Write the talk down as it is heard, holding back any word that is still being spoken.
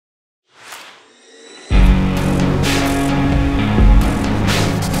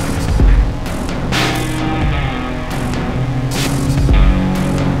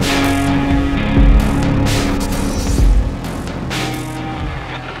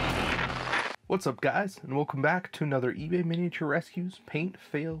What's up guys, and welcome back to another eBay Miniature Rescues Paint,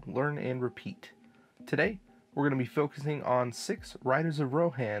 Fail, Learn, and Repeat. Today, we're going to be focusing on 6 Riders of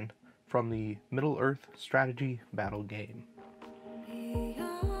Rohan from the Middle-earth strategy battle game.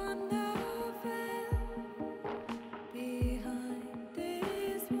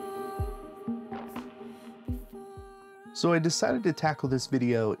 So I decided to tackle this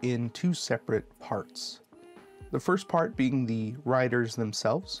video in 2 separate parts. The first part being the riders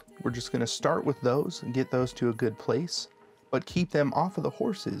themselves. We're just going to start with those and get those to a good place, but keep them off of the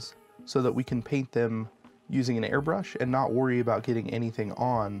horses so that we can paint them using an airbrush and not worry about getting anything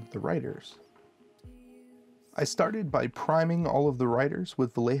on the riders. I started by priming all of the riders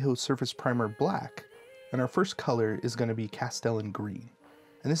with Vallejo Surface Primer Black, and our first color is going to be Castellan Green.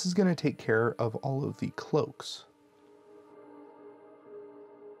 And this is going to take care of all of the cloaks.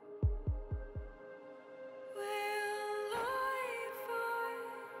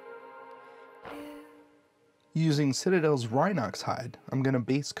 Using Citadel's Rhinox hide, I'm going to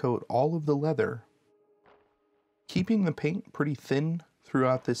base coat all of the leather. Keeping the paint pretty thin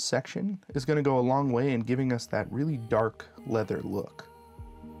throughout this section is going to go a long way in giving us that really dark leather look.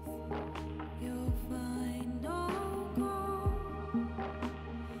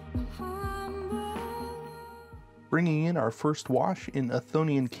 Bringing in our first wash in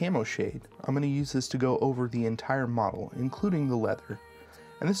Athonian Camo Shade, I'm going to use this to go over the entire model, including the leather.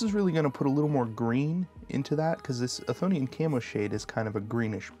 And this is really going to put a little more green into that because this Athonian Camo Shade is kind of a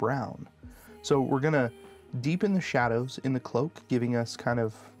greenish brown. So we're going to deepen the shadows in the cloak, giving us kind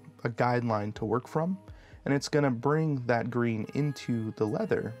of a guideline to work from. And it's going to bring that green into the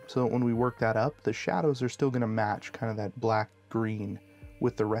leather so that when we work that up, the shadows are still going to match kind of that black green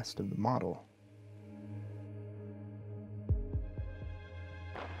with the rest of the model.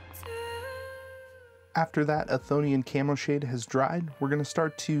 After that Athonian Camo Shade has dried, we're going to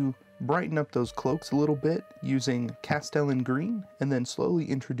start to brighten up those cloaks a little bit using Castellan Green and then slowly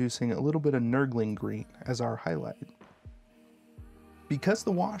introducing a little bit of Nurgling Green as our highlight. Because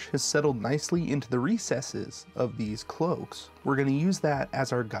the wash has settled nicely into the recesses of these cloaks, we're going to use that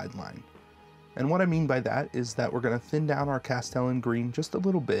as our guideline. And what I mean by that is that we're going to thin down our Castellan Green just a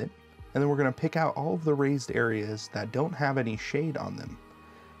little bit, and then we're going to pick out all of the raised areas that don't have any shade on them.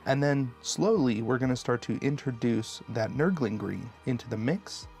 And then slowly we're going to start to introduce that Nurgling Green into the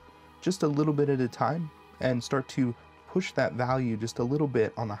mix, just a little bit at a time, and start to push that value just a little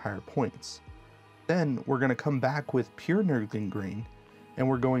bit on the higher points. Then we're going to come back with pure Nurgling Green, and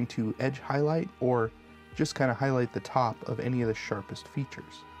we're going to edge highlight or just kind of highlight the top of any of the sharpest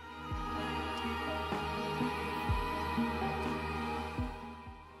features.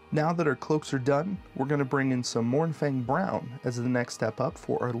 Now that our cloaks are done, we're going to bring in some Mournfang Brown as the next step up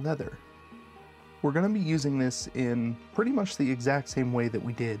for our leather. We're going to be using this in pretty much the exact same way that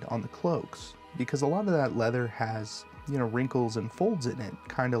we did on the cloaks, because a lot of that leather has, wrinkles and folds in it,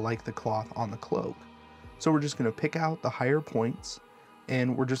 kind of like the cloth on the cloak. So we're just going to pick out the higher points,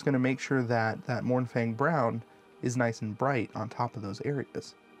 and we're just going to make sure that that Mournfang Brown is nice and bright on top of those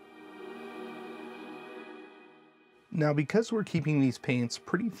areas. Now, because we're keeping these paints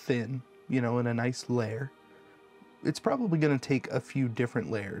pretty thin, in a nice layer, it's probably going to take a few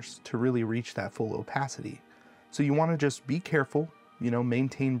different layers to really reach that full opacity. So you want to just be careful,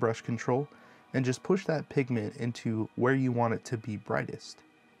 maintain brush control, and just push that pigment into where you want it to be brightest.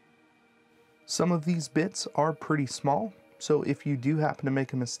 Some of these bits are pretty small, so if you do happen to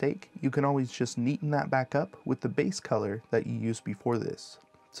make a mistake, you can always just neaten that back up with the base color that you used before this.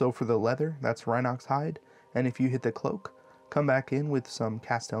 So for the leather, that's Rhinox hide. And if you hit the cloak, come back in with some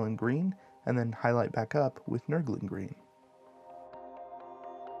Castellan Green and then highlight back up with Nurgling Green.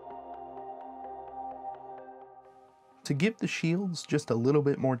 To give the shields just a little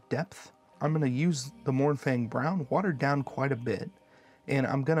bit more depth, I'm going to use the Mournfang Brown watered down quite a bit, and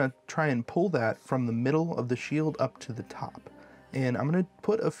I'm going to try and pull that from the middle of the shield up to the top. And I'm going to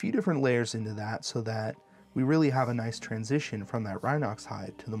put a few different layers into that so that we really have a nice transition from that Rhinox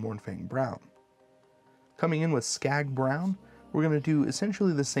hide to the Mournfang Brown. Coming in with Skag Brown, we're going to do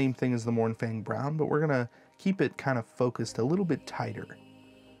essentially the same thing as the Mournfang Brown, but we're going to keep it kind of focused a little bit tighter.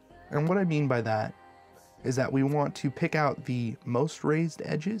 And what I mean by that is that we want to pick out the most raised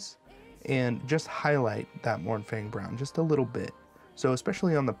edges and just highlight that Mournfang Brown just a little bit. So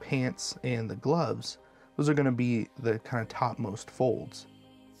especially on the pants and the gloves, those are going to be the kind of topmost folds.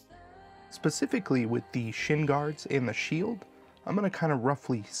 Specifically with the shin guards and the shield, I'm going to kind of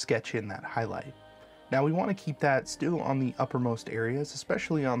roughly sketch in that highlight. Now we want to keep that still on the uppermost areas,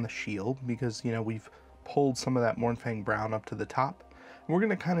 especially on the shield, because we've pulled some of that Mournfang Brown up to the top. And we're going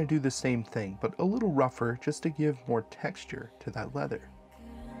to kind of do the same thing, but a little rougher just to give more texture to that leather.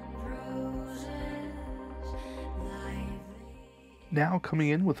 Now coming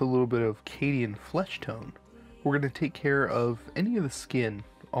in with a little bit of Cadian flesh tone, we're going to take care of any of the skin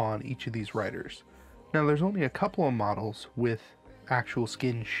on each of these riders. Now there's only a couple of models with actual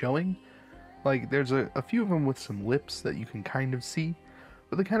skin showing. Like there's a few of them with some lips that you can kind of see,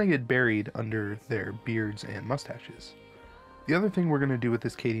 but they kind of get buried under their beards and mustaches. The other thing we're going to do with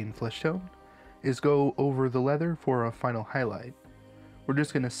this Cadian flesh tone is go over the leather for a final highlight. We're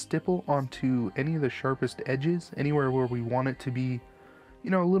just going to stipple onto any of the sharpest edges, anywhere where we want it to be, you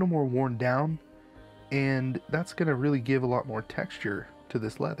know, a little more worn down, and that's going to really give a lot more texture to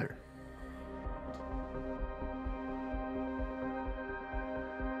this leather.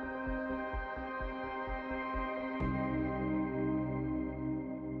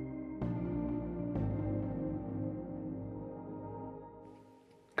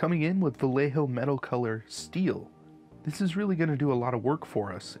 Coming in with Vallejo metal color steel, this is really going to do a lot of work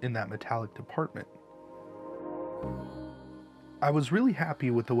for us in that metallic department. I was really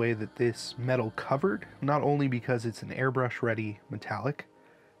happy with the way that this metal covered, not only because it's an airbrush ready metallic,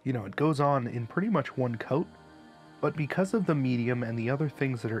 you know, it goes on in pretty much one coat, but because of the medium and the other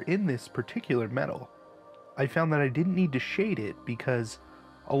things that are in this particular metal, I found that I didn't need to shade it because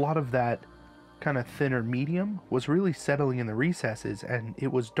a lot of that kind of thinner medium was really settling in the recesses and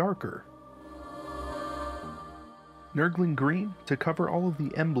it was darker. Nurgling green to cover all of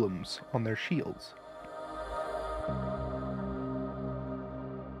the emblems on their shields.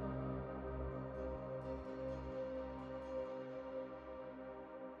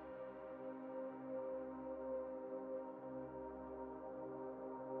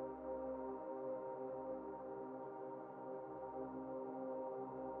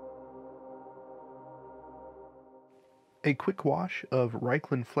 A quick wash of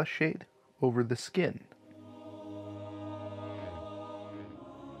Reikland Flesh Shade over the skin.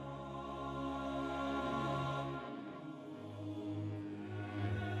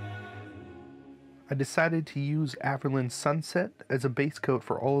 I decided to use Averland Sunset as a base coat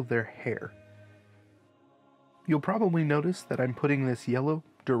for all of their hair. You'll probably notice that I'm putting this yellow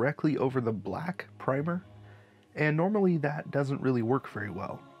directly over the black primer, and normally that doesn't really work very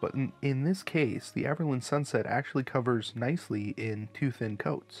well, but in this case, the Averland Sunset actually covers nicely in two thin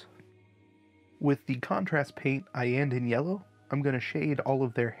coats. With the contrast paint Ayalon in yellow, I'm going to shade all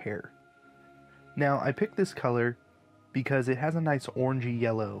of their hair. Now, I picked this color because it has a nice orangey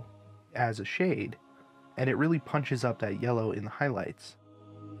yellow as a shade, and it really punches up that yellow in the highlights.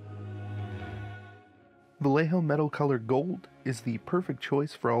 Vallejo Metal Color Gold is the perfect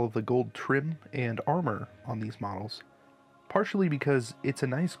choice for all of the gold trim and armor on these models, partially because it's a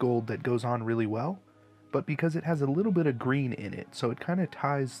nice gold that goes on really well, but because it has a little bit of green in it, so it kind of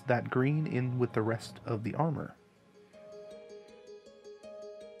ties that green in with the rest of the armor.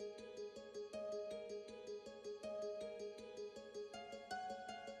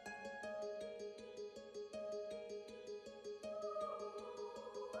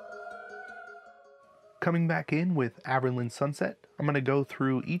 Coming back in with Averland Sunset, I'm going to go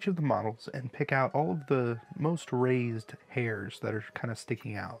through each of the models and pick out all of the most raised hairs that are kind of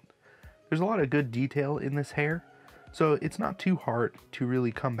sticking out. There's a lot of good detail in this hair, so it's not too hard to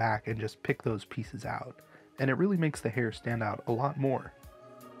really come back and just pick those pieces out, and it really makes the hair stand out a lot more.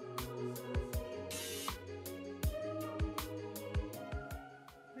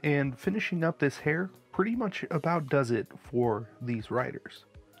 And finishing up this hair pretty much about does it for these riders.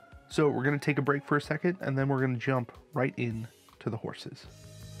 So we're going to take a break for a second, and then we're going to jump right in to the horses.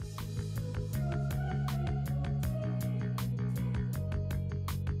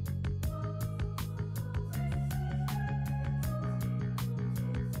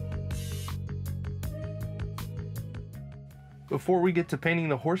 Before we get to painting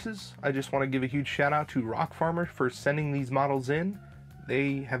the horses, I just want to give a huge shout out to Rock Farmer for sending these models in.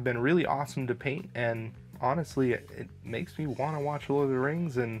 They have been really awesome to paint, and honestly, it makes me want to watch Lord of the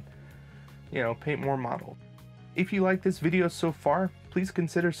Rings and, you know, paint more models. If you like this video so far, please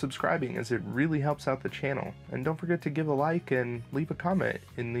consider subscribing, as it really helps out the channel. And don't forget to give a like and leave a comment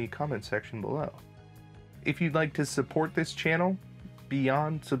in the comment section below. If you'd like to support this channel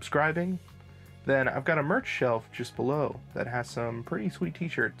beyond subscribing, then I've got a merch shelf just below that has some pretty sweet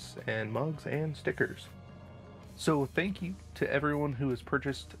t-shirts and mugs and stickers. So thank you to everyone who has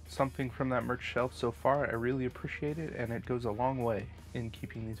purchased something from that merch shelf so far. I really appreciate it, and it goes a long way in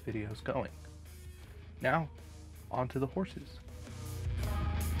keeping these videos going. Now, on to the horses.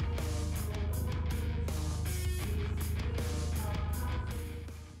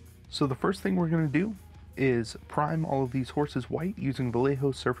 So the first thing we're going to do is prime all of these horses white using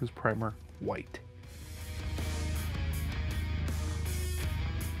Vallejo Surface Primer White.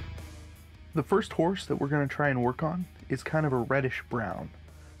 The first horse that we're going to try and work on is kind of a reddish brown.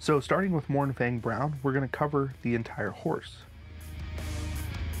 So starting with Mournfang Brown, we're going to cover the entire horse.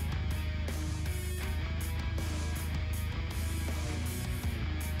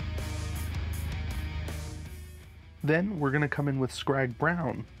 Then we're going to come in with Scrag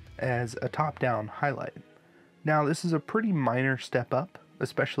Brown as a top-down highlight. Now this is a pretty minor step up,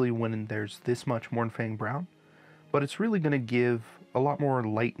 especially when there's this much Mournfang Brown, but it's really going to give a lot more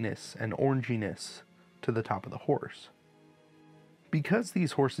lightness and oranginess to the top of the horse. Because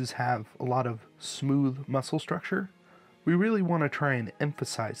these horses have a lot of smooth muscle structure, we really want to try and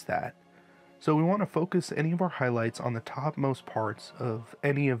emphasize that. So we want to focus any of our highlights on the topmost parts of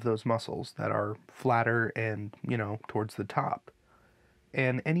any of those muscles that are flatter and, towards the top.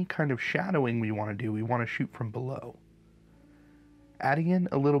 And any kind of shadowing we want to do, we want to shoot from below. Adding in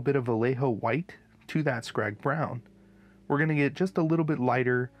a little bit of Vallejo white to that Scrag Brown, we're going to get just a little bit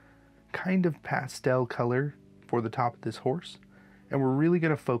lighter, kind of pastel color for the top of this horse, and we're really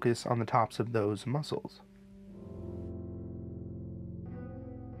going to focus on the tops of those muscles.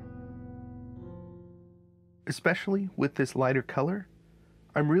 Especially with this lighter color,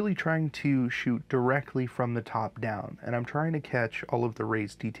 I'm really trying to shoot directly from the top down, and I'm trying to catch all of the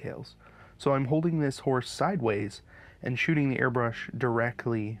raised details. So I'm holding this horse sideways and shooting the airbrush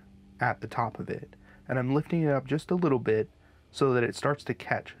directly at the top of it. And I'm lifting it up just a little bit so that it starts to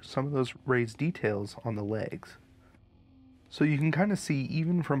catch some of those raised details on the legs. So you can kind of see,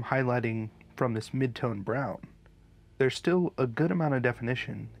 even from highlighting from this mid-tone brown, there's still a good amount of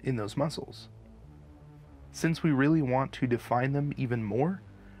definition in those muscles. Since we really want to define them even more,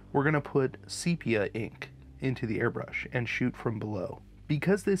 we're going to put sepia ink into the airbrush and shoot from below.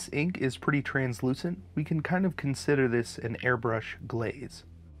 Because this ink is pretty translucent, we can kind of consider this an airbrush glaze.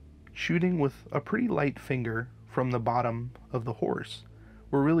 Shooting with a pretty light finger from the bottom of the horse,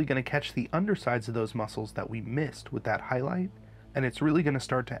 we're really going to catch the undersides of those muscles that we missed with that highlight, and it's really going to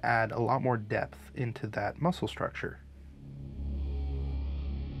start to add a lot more depth into that muscle structure.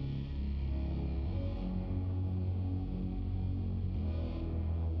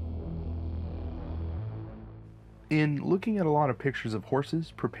 In looking at a lot of pictures of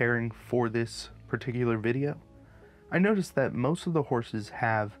horses preparing for this particular video, I noticed that most of the horses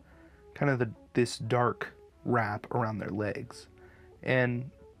have kind of this dark wrap around their legs. And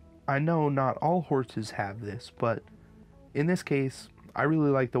I know not all horses have this, but in this case, I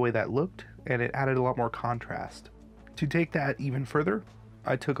really like the way that looked, and it added a lot more contrast. To take that even further,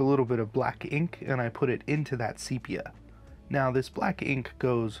 I took a little bit of black ink and I put it into that sepia. Now this black ink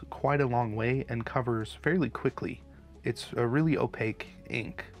goes quite a long way and covers fairly quickly. It's a really opaque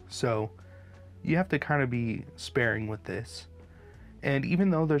ink, so you have to kind of be sparing with this. And even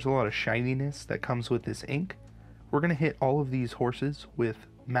though there's a lot of shininess that comes with this ink, we're going to hit all of these horses with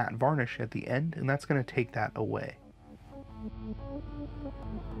matte varnish at the end, and that's going to take that away.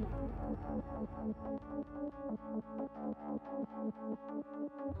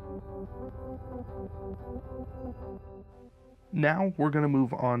 Now we're going to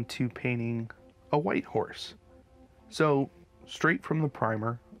move on to painting a white horse. So straight from the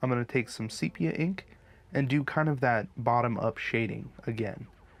primer, I'm going to take some sepia ink and do kind of that bottom up shading again.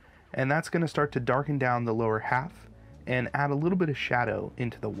 And that's going to start to darken down the lower half and add a little bit of shadow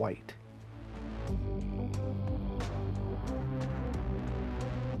into the white.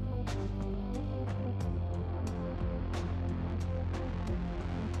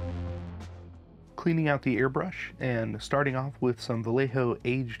 Cleaning out the airbrush and starting off with some Vallejo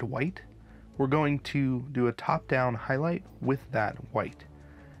aged white, we're going to do a top-down highlight with that white.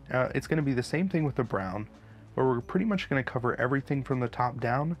 It's going to be the same thing with the brown, where we're pretty much going to cover everything from the top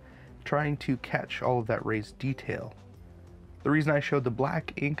down, trying to catch all of that raised detail. The reason I showed the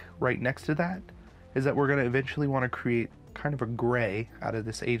black ink right next to that is that we're going to eventually want to create kind of a gray out of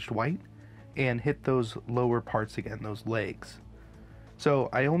this aged white and hit those lower parts again, those legs. So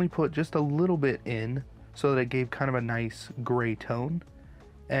I only put just a little bit in so that it gave kind of a nice gray tone,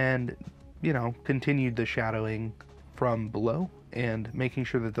 and continued the shadowing from below and making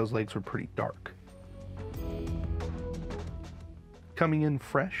sure that those legs were pretty dark. Coming in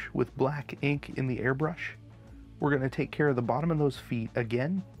fresh with black ink in the airbrush, we're going to take care of the bottom of those feet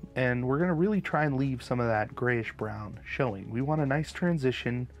again, and we're going to really try and leave some of that grayish brown showing. We want a nice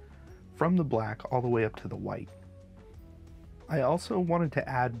transition from the black all the way up to the white. I also wanted to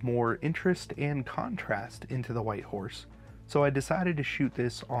add more interest and contrast into the white horse, so I decided to shoot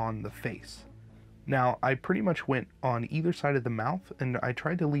this on the face. Now, I pretty much went on either side of the mouth, and I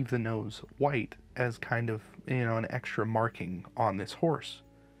tried to leave the nose white as kind of, an extra marking on this horse.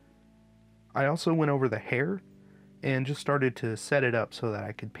 I also went over the hair and just started to set it up so that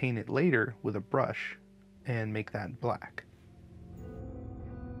I could paint it later with a brush and make that black.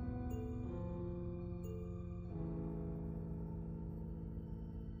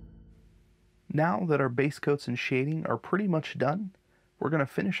 Now that our base coats and shading are pretty much done, we're going to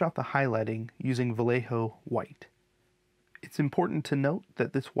finish off the highlighting using Vallejo white. It's important to note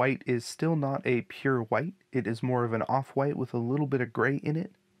that this white is still not a pure white. It is more of an off-white with a little bit of gray in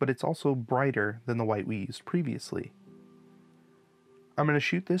it, but it's also brighter than the white we used previously. I'm going to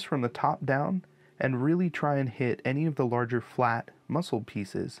shoot this from the top down and really try and hit any of the larger flat muscled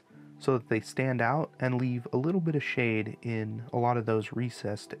pieces so that they stand out and leave a little bit of shade in a lot of those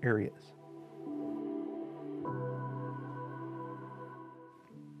recessed areas.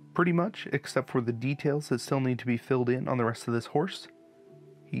 Pretty much, except for the details that still need to be filled in on the rest of this horse,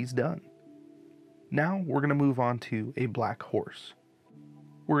 he's done. Now we're going to move on to a black horse.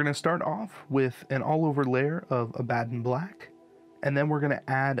 We're going to start off with an all-over layer of Abaddon black, and then we're going to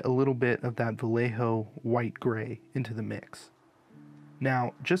add a little bit of that Vallejo white-gray into the mix.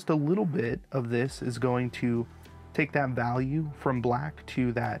 Now, just a little bit of this is going to take that value from black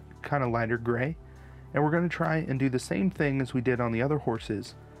to that kind of lighter gray, and we're going to try and do the same thing as we did on the other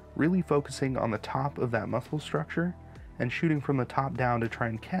horses, really focusing on the top of that muscle structure and shooting from the top down to try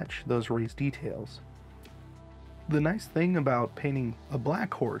and catch those raised details. The nice thing about painting a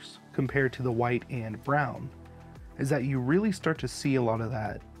black horse compared to the white and brown is that you really start to see a lot of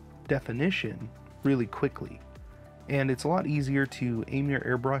that definition really quickly, and it's a lot easier to aim your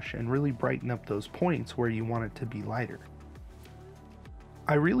airbrush and really brighten up those points where you want it to be lighter.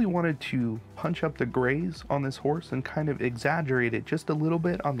 I really wanted to punch up the grays on this horse and kind of exaggerate it just a little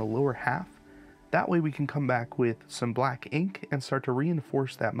bit on the lower half. That way we can come back with some black ink and start to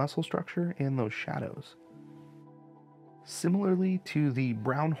reinforce that muscle structure and those shadows. Similarly to the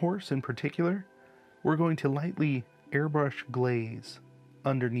brown horse in particular, we're going to lightly airbrush glaze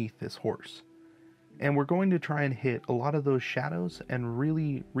underneath this horse. And we're going to try and hit a lot of those shadows and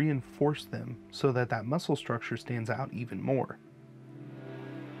really reinforce them so that that muscle structure stands out even more.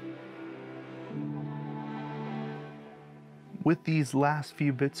 With these last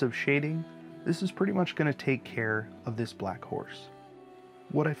few bits of shading, this is pretty much going to take care of this black horse.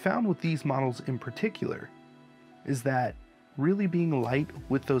 What I found with these models in particular is that really being light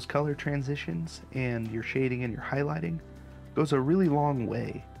with those color transitions and your shading and your highlighting goes a really long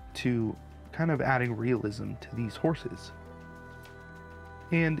way to kind of adding realism to these horses.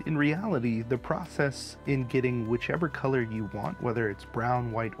 And in reality, the process in getting whichever color you want, whether it's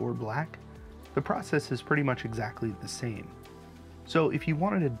brown, white, or black, the process is pretty much exactly the same. So if you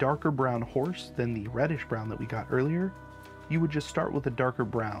wanted a darker brown horse than the reddish brown that we got earlier, you would just start with a darker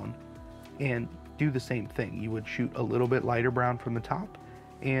brown and do the same thing. You would shoot a little bit lighter brown from the top,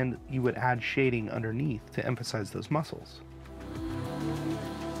 and you would add shading underneath to emphasize those muscles.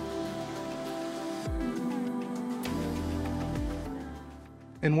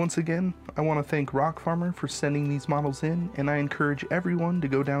 And once again, I want to thank Rock Farmer for sending these models in, and I encourage everyone to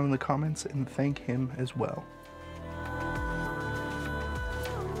go down in the comments and thank him as well.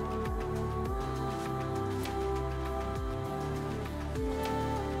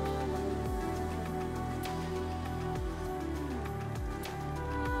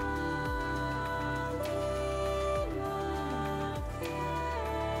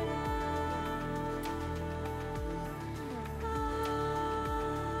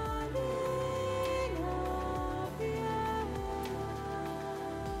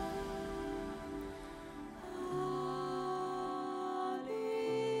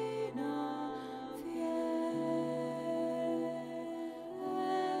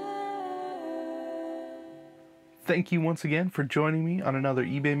 Thank you once again for joining me on another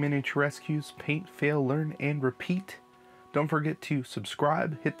eBay Miniature Rescues Paint, Fail, Learn, and Repeat. Don't forget to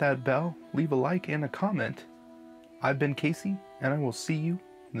subscribe, hit that bell, leave a like and a comment. I've been Casey, and I will see you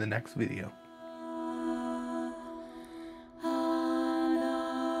in the next video.